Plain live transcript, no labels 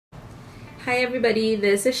Hi everybody,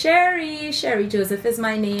 this is Sheri. Sheri Joseph is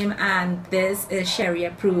my name and this is Sheri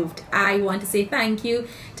Approved. I want to say thank you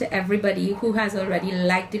to everybody who has already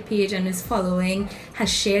liked the page and is following,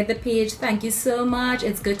 has shared the page. Thank you so much.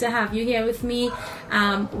 It's good to have you here with me.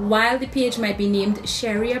 While the page might be named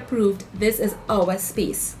Sheri Approved, this is our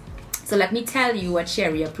space. So let me tell you what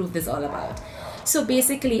Sheri Approved is all about. So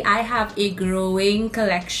basically, I have a growing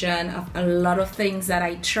collection of a lot of things that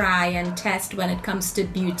I try and test when it comes to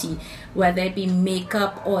beauty, whether it be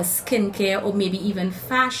makeup or skincare or maybe even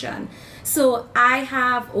fashion. So I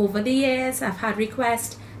have, over the years, I've had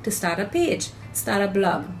requests to start a page, start a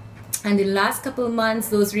blog. And in the last couple of months,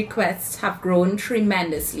 those requests have grown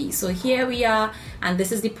tremendously. So here we are, and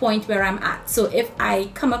this is the point where I'm at. So if I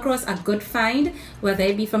come across a good find, whether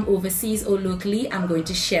it be from overseas or locally, I'm going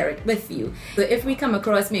to share it with you. So if we come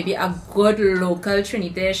across maybe a good local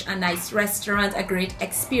Trini dish, a nice restaurant, a great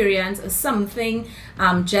experience, or something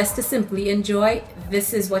just to simply enjoy,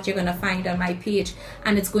 this is what you're going to find on my page.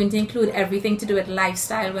 And it's going to include everything to do with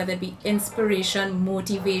lifestyle, whether it be inspiration,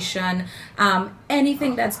 motivation,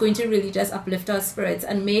 anything that's going to really just uplift our spirits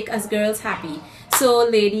and make us girls happy. So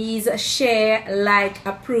ladies, share, like,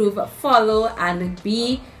 approve, follow, and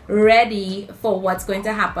be ready for what's going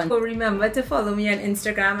to happen. So remember to follow me on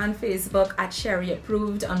Instagram and Facebook at Sheri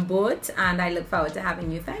Approved on both, and I look forward to having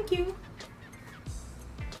you. Thank you.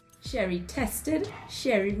 Sheri tested,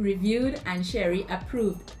 Sheri reviewed, and Sheri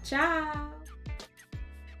approved. Ciao.